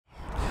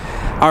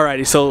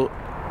Alrighty, so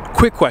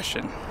quick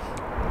question.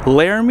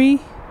 Laramie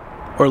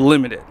or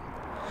Limited?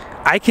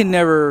 I can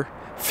never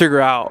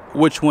figure out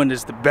which one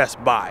is the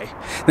best buy.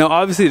 Now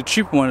obviously the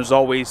cheaper one is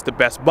always the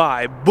best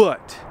buy,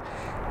 but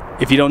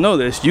if you don't know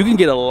this, you can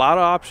get a lot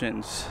of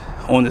options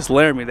on this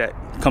Laramie that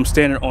comes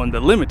standard on the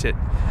Limited,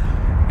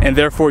 and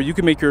therefore you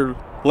can make your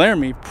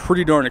Laramie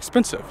pretty darn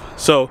expensive.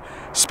 So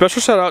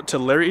special shout out to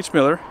Larry H.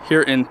 Miller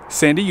here in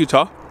Sandy,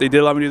 Utah. They did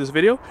allow me to do this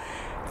video.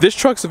 This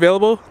truck's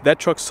available, that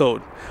truck's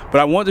sold.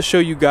 But I wanted to show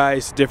you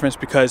guys the difference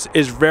because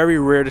it's very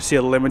rare to see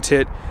a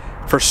Limited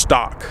for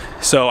stock.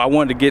 So I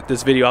wanted to get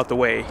this video out the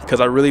way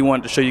because I really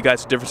wanted to show you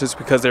guys the differences,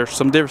 because there's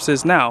some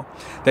differences now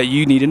that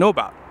you need to know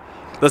about.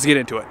 Let's get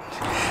into it.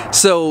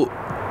 So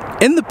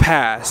in the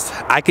past,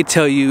 I could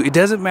tell you it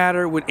doesn't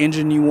matter what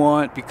engine you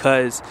want,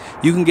 because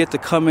you can get the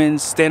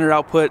Cummins standard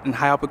output and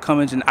high output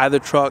Cummins in either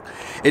truck.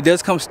 It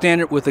does come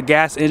standard with a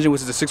gas engine,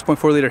 which is a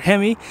 6.4 liter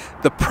Hemi.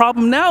 The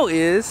problem now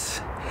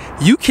is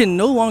you can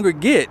no longer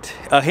get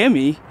a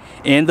Hemi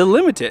in the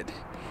Limited.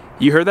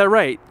 You heard that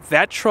right.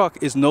 That truck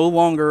is no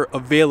longer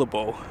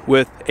available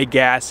with a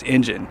gas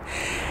engine.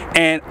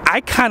 And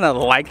I kind of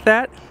like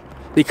that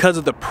because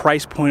of the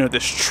price point of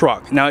this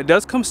truck. Now it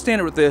does come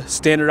standard with the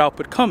standard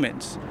output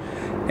Cummins.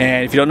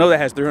 And if you don't know, that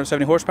has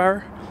 370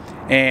 horsepower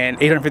and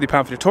 850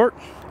 pound-feet of torque,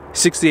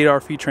 68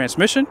 RP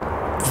transmission.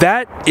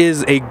 That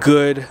is a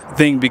good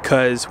thing,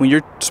 because when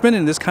you're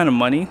spending this kind of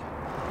money,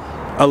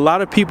 a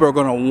lot of people are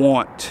gonna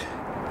want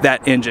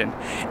that engine.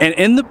 And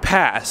in the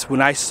past,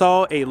 when I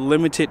saw a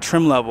Limited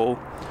trim level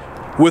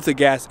with a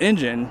gas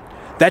engine,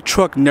 that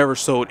truck never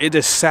sold. It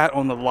just sat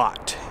on the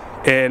lot.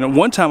 And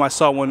one time I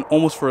saw one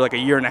almost for like a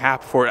year and a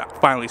half before it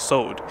finally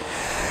sold.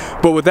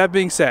 But with that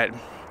being said,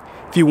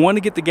 if you want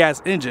to get the gas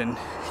engine,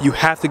 you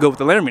have to go with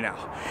the Laramie now.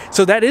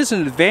 So that is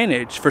an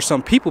advantage for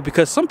some people,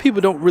 because some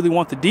people don't really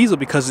want the diesel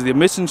because of the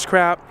emissions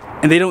crap,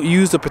 and they don't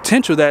use the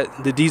potential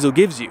that the diesel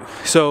gives you.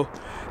 So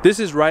this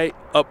is right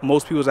up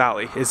most people's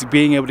alley, is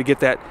being able to get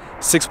that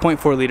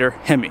 6.4 liter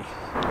Hemi.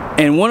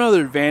 And one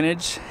other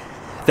advantage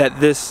that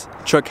this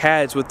truck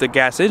has with the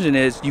gas engine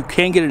is you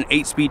can get an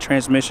 8-speed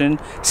transmission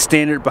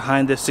standard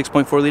behind this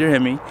 6.4 liter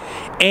Hemi,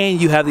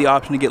 and you have the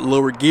option to get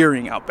lower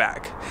gearing out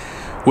back.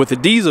 With the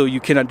diesel, you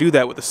cannot do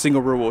that with the single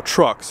rear wheel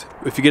trucks.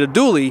 If you get a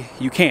dually,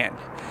 you can.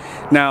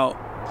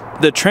 Now,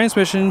 the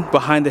transmission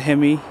behind the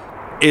Hemi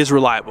is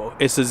reliable.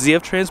 It's a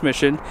ZF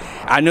transmission.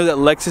 I know that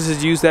Lexus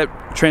has used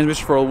that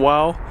transmission for a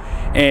while,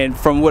 and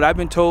from what I've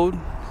been told,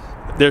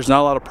 there's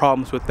not a lot of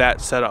problems with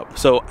that setup.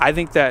 So I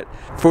think that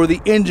for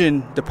the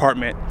engine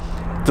department,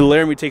 the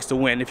Laramie takes the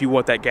win if you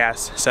want that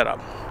gas setup.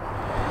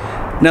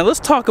 Now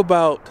let's talk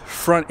about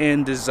front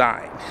end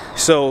design.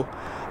 So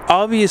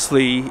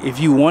obviously, if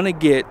you want to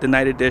get the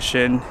Night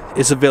Edition,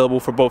 it's available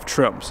for both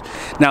trims.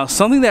 Now,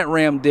 something that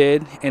Ram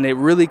did, and it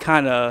really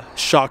kind of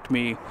shocked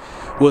me,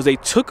 was they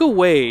took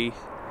away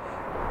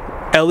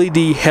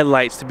LED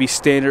headlights to be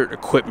standard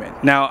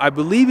equipment. Now, I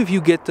believe if you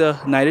get the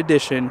Night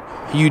Edition,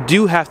 you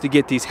do have to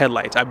get these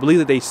headlights. I believe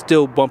that they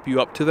still bump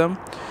you up to them,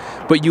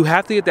 but you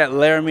have to get that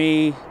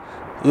Laramie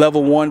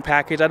level 1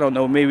 package. I don't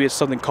know, maybe it's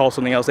something called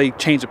something else. They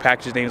change the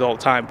package names all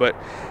the time, but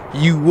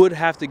you would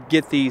have to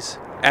get these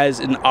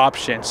as an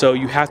option. So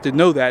you have to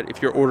know that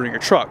if you're ordering your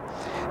truck.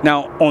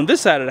 Now, on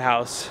this side of the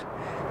house,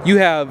 you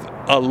have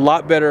a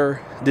lot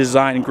better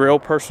design grille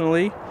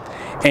personally,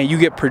 and you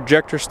get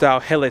projector style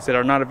headlights that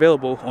are not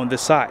available on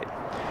this side.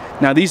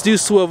 Now these do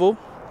swivel,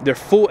 they're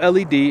full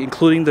LED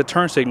including the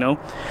turn signal.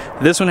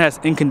 This one has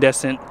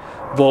incandescent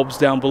bulbs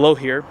down below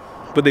here,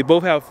 but they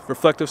both have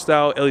reflective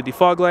style LED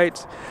fog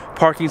lights,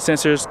 parking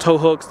sensors, tow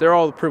hooks. They're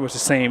all pretty much the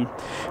same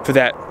for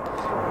that.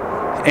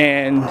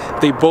 And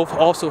they both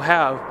also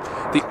have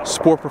the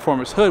Sport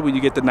Performance hood when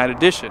you get the Night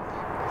Edition.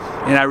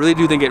 And I really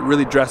do think it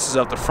really dresses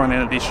up the front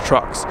end of these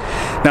trucks.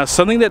 Now,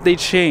 something that they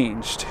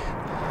changed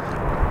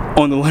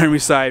on the Laramie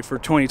side for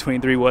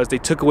 2023 was they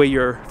took away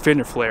your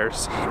fender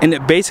flares, and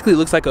it basically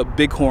looks like a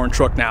bighorn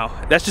truck now.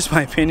 That's just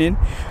my opinion,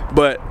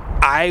 but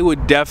I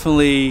would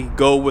definitely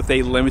go with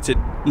a Limited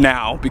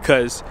now,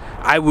 because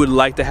I would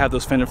like to have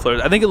those fender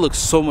flares. I think it looks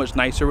so much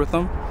nicer with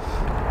them.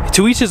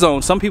 To each his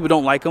own. Some people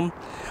don't like them,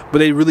 but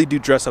they really do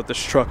dress up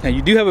this truck. Now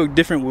you do have a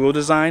different wheel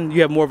design.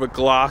 You have more of a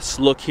gloss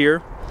look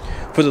here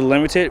for the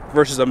Limited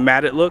versus a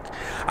matted look.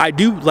 I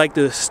do like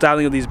the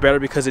styling of these better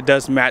because it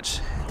does match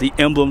the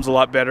emblems a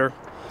lot better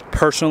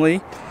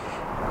personally.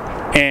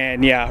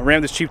 And yeah,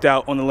 Ram just cheaped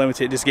out on the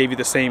Limited. It just gave you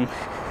the same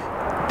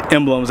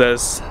emblems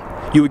as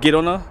you would get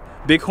on a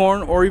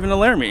Bighorn or even a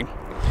Laramie.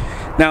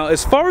 Now,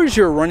 as far as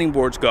your running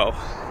boards go,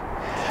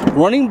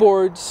 running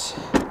boards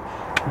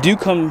do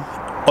come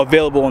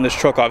available on this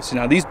truck, obviously.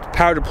 Now, these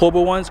power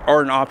deployable ones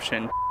are an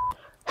option.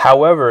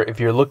 However, if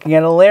you're looking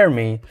at a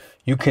Laramie,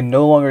 you can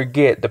no longer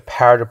get the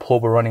power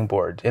deployable running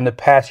board. In the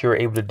past, you were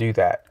able to do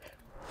that.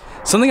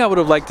 Something I would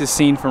have liked to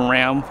seen from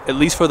Ram, at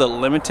least for the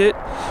Limited,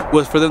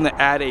 was for them to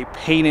add a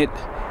painted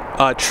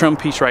trim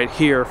piece right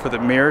here for the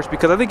mirrors,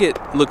 because I think it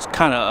looks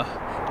kind of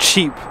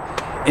cheap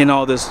in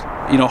all this,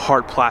 you know,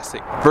 hard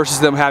plastic, versus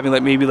them having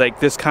like maybe like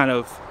this kind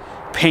of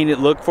painted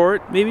look for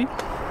it, maybe.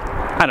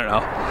 I don't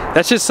know.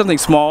 That's just something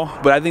small,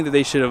 but I think that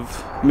they should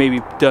have maybe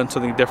done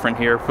something different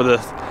here for the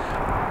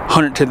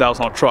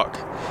 $110,000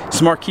 truck.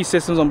 Smart key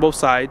systems on both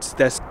sides.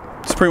 That's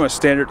pretty much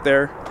standard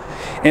there.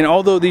 And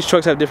although these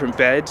trucks have different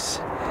beds,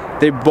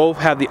 they both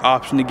have the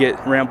option to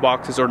get Ram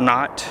boxes or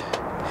not.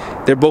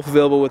 They're both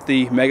available with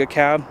the Mega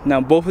Cab.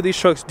 Now both of these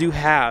trucks do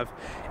have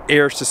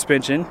air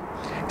suspension,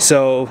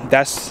 so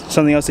that's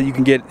something else that you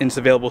can get and it's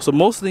available. So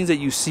most of the things that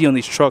you see on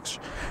these trucks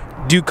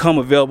do come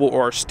available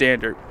or are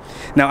standard.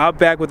 Now out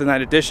back with the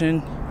Night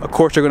Edition, of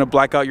course they're going to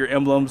black out your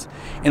emblems,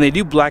 and they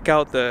do black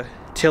out the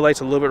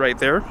taillights a little bit right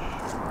there.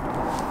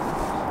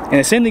 And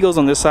the same thing goes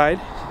on this side.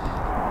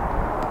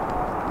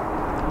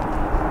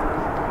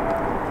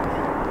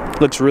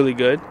 Looks really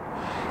good.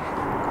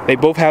 They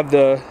both have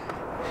the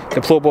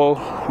deployable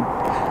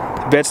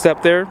bed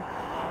step there.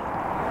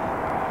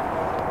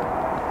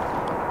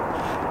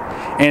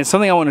 And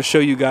something I want to show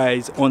you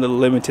guys on the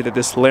Limited that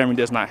this Laramie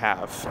does not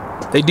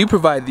have. They do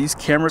provide these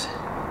cameras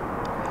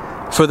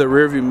for the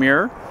rear view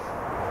mirror,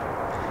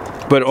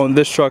 but on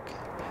this truck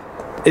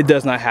it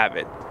does not have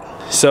it.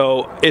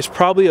 So it's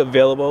probably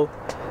available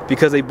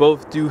because they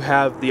both do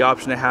have the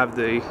option to have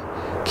the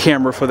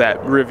camera for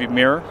that rear view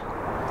mirror.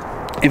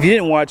 If you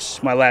didn't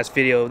watch my last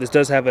video, this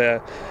does have a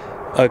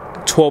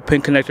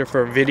 12-pin connector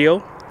for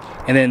video,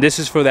 and then this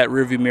is for that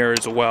rear view mirror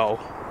as well.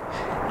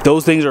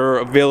 Those things are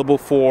available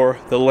for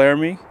the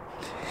Laramie.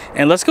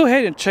 And let's go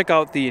ahead and check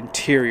out the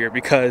interior,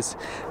 because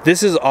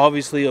this is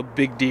obviously a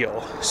big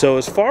deal. So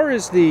as far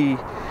as the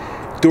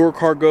door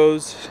card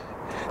goes,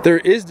 there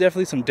is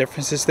definitely some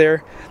differences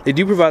there. They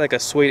do provide like a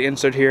suede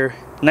insert here.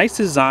 Nice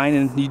design,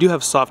 and you do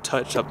have soft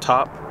touch up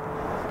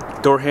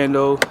top. Door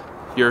handle,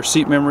 your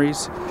seat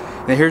memories,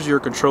 and here's your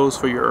controls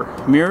for your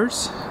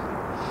mirrors.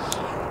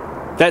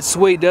 That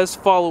suede does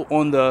follow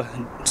on the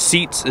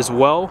seats as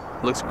well.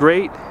 Looks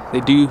great. They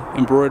do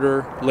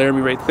embroider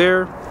Laramie right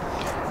there.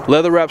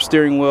 Leather wrap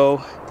steering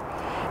wheel,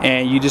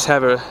 and you just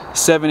have a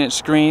 7-inch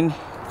screen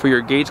for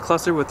your gauge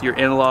cluster with your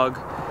analog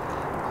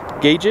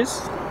gauges.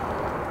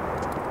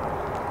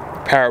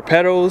 Power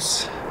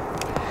pedals.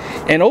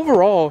 And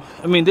overall,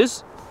 I mean,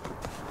 this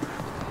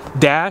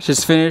dash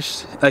is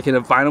finished like in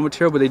a vinyl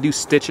material, but they do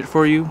stitch it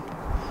for you.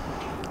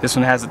 This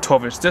one has a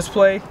 12-inch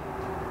display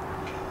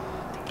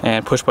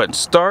and push button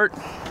start.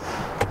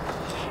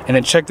 And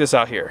then check this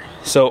out here.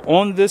 So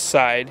on this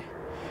side,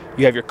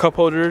 you have your cup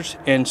holders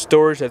and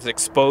storage that's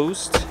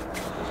exposed.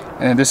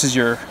 And this is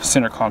your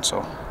center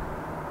console.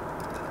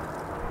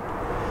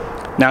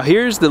 Now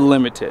here's the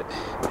Limited.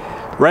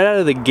 Right out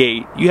of the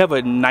gate, you have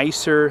a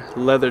nicer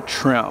leather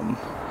trim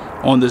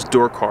on this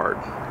door card.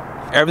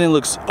 Everything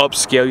looks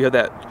upscale. You have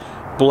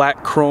that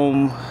black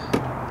chrome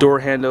door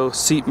handle,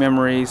 seat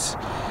memories,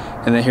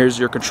 and then here's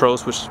your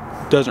controls, which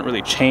doesn't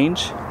really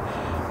change.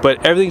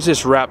 But everything's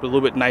just wrapped a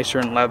little bit nicer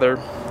in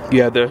leather.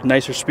 You have the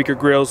nicer speaker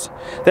grills.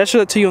 That show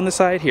that to you on the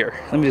side here.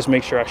 Let me just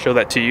make sure I show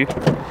that to you.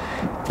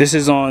 This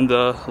is on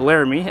the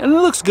Laramie, and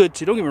it looks good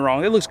too. Don't get me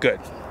wrong, it looks good.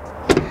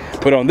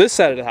 But on this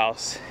side of the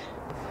house,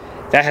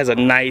 that has a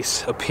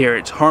nice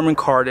appearance. Harman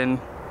Kardon.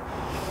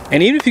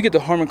 And even if you get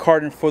the Harman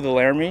Kardon for the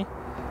Laramie,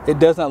 it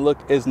does not look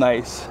as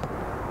nice.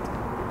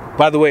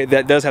 By the way,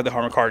 that does have the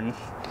Harman Kardon.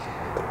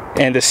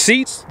 And the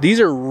seats, these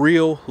are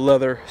real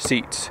leather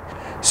seats.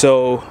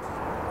 So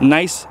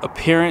nice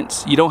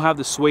appearance. You don't have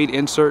the suede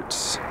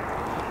inserts.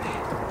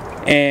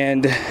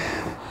 And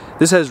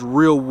this has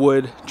real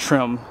wood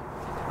trim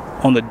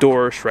on the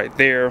doors right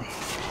there.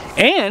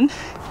 And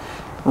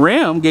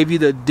Ram gave you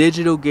the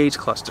digital gauge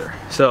cluster.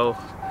 So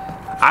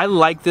I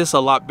like this a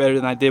lot better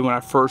than I did when I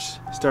first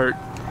started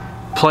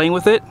playing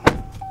with it.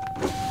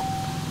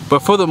 But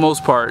for the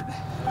most part,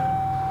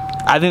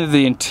 I think that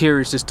the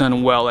interior is just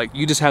done well. Like,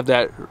 you just have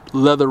that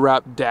leather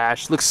wrapped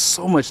dash. Looks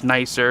so much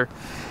nicer.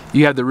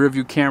 You have the rear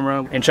view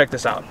camera, and check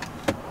this out.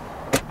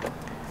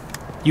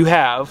 You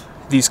have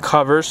these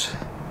covers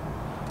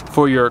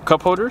for your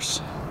cup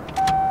holders,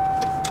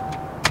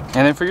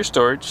 and then for your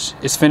storage.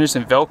 It's finished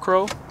in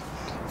Velcro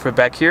for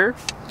back here.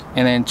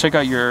 And then check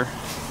out your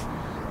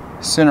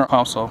center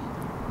console.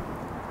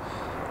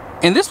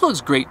 And this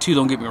looks great too,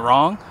 don't get me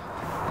wrong.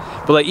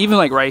 But like, even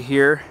like right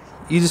here,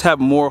 you just have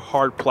more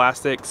hard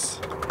plastics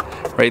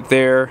right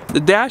there. The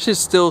dash is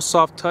still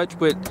soft touch,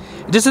 but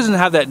it just doesn't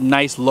have that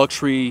nice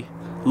luxury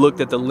look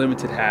that the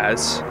Limited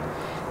has.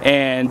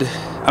 And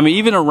I mean,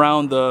 even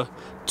around the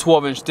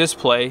 12-inch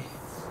display,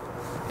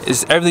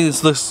 everything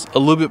just looks a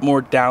little bit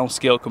more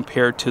downscale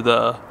compared to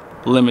the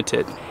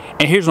Limited.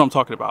 And here's what I'm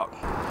talking about.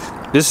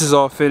 This is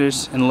all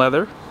finished in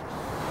leather,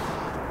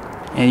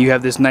 and you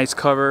have this nice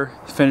cover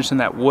finished in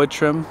that wood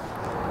trim.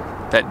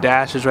 That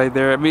dash is right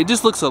there. I mean, it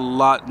just looks a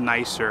lot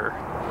nicer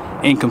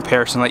in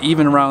comparison. Like,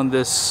 even around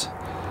this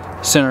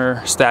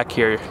center stack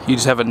here, you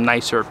just have a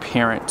nicer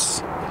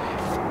appearance.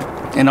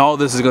 And all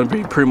this is going to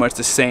be pretty much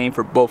the same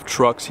for both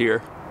trucks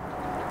here.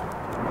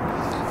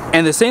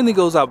 And the same thing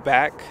goes out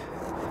back.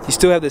 You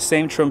still have the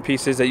same trim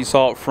pieces that you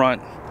saw up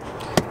front.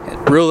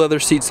 Real leather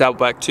seats out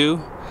back too.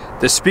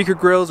 The speaker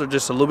grills are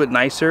just a little bit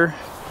nicer.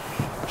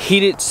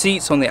 Heated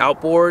seats on the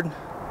outboard.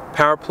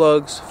 power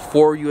plugs,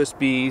 4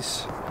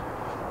 USBs.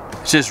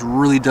 It's just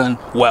really done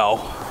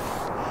well.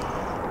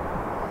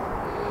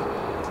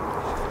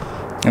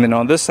 And then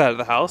on this side of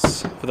the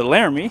house, for the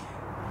Laramie,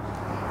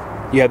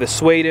 you have the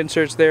suede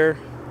inserts there.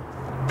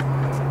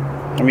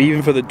 I mean,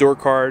 even for the door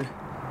card,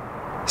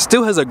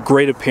 still has a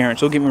great appearance.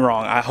 Don't get me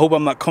wrong. I hope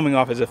I'm not coming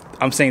off as if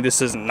I'm saying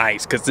this isn't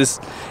nice, because this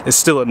is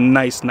still a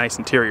nice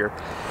interior.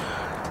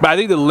 But I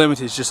think the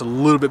Limited is just a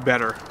little bit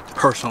better,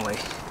 personally.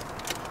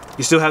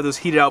 You still have those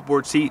heated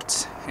outboard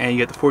seats, and you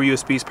get the 4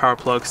 USBs, power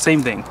plugs,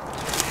 same thing.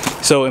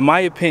 So in my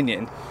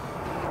opinion,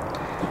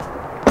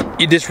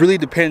 it just really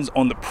depends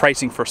on the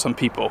pricing for some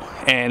people.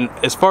 And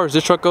as far as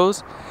this truck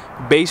goes,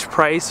 base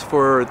price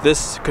for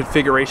this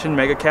configuration,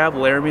 Mega Cab,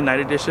 Laramie Night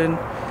Edition,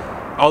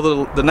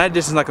 although the Night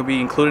Edition is not going to be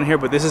included here,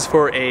 but this is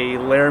for a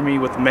Laramie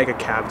with Mega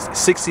Cab,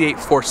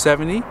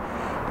 $68,470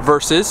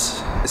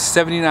 versus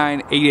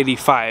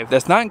 $79,885.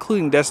 That's not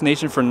including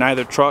destination for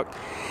neither truck.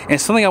 And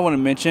something I want to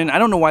mention, I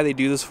don't know why they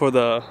do this for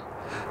the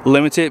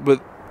Limited,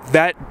 but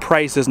that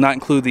price does not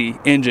include the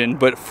engine,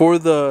 but for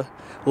the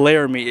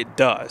Laramie it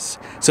does.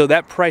 So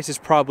that price is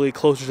probably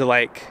closer to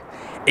like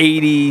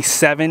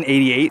 $87,000,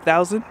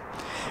 $88,000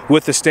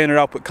 with the standard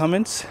output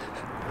Cummins.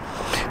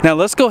 Now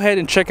let's go ahead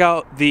and check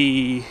out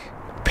the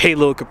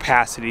payload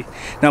capacity.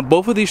 Now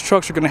both of these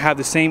trucks are going to have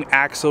the same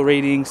axle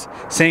ratings,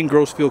 same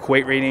gross fuel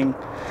weight rating.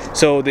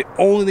 So the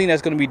only thing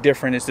that's going to be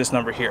different is this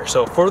number here.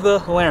 So for the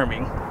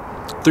Laramie,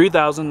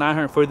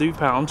 3,943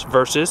 pounds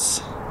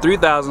versus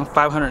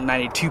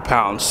 3,592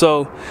 pounds.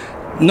 So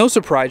no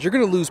surprise, you're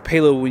going to lose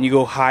payload when you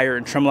go higher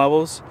in trim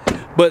levels.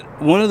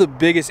 But one of the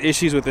biggest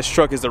issues with this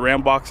truck is the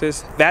ram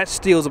boxes. That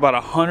steals about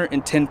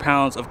 110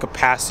 pounds of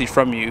capacity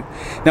from you.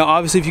 Now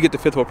obviously if you get the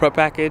 5th wheel prep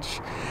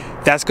package,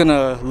 that's going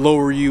to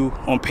lower you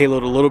on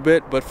payload a little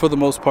bit, but for the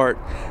most part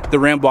the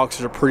ram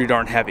boxes are pretty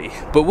darn heavy.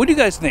 But what do you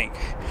guys think?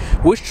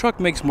 Which truck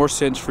makes more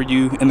sense for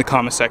you in the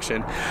comment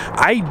section?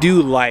 I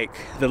do like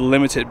the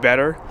Limited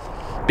better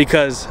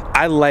because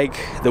I like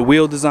the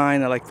wheel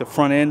design, I like the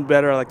front end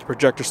better, I like the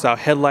projector style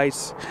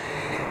headlights.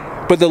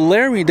 But the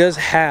Laramie does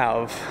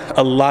have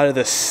a lot of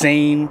the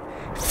same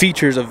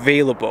features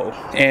available,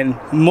 and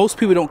most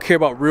people don't care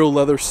about real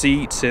leather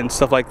seats and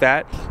stuff like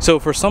that. So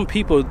for some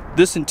people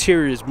this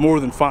interior is more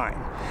than fine.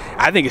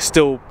 I think it's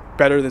still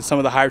better than some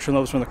of the higher trim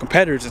levels from the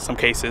competitors in some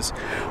cases.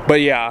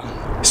 But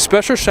yeah,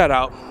 special shout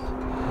out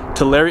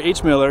to Larry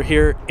H. Miller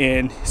here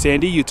in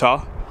Sandy,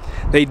 Utah.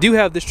 They do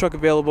have this truck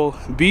available.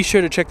 Be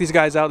sure to check these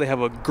guys out. They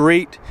have a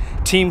great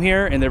team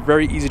here and they're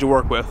very easy to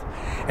work with.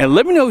 And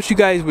let me know what you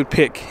guys would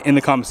pick in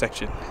the comment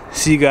section.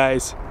 See you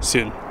guys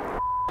soon.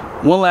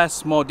 One last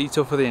small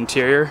detail for the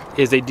interior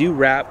is they do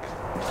wrap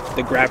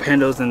the grab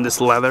handles in this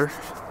leather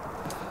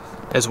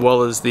as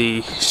well as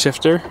the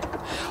shifter.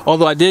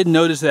 Although I did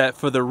notice that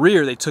for the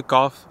rear they took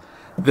off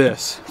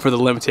this for the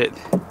Limited.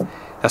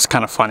 That's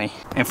kind of funny.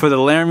 And for the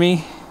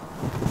Laramie,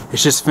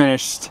 it's just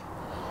finished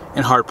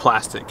in hard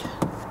plastic.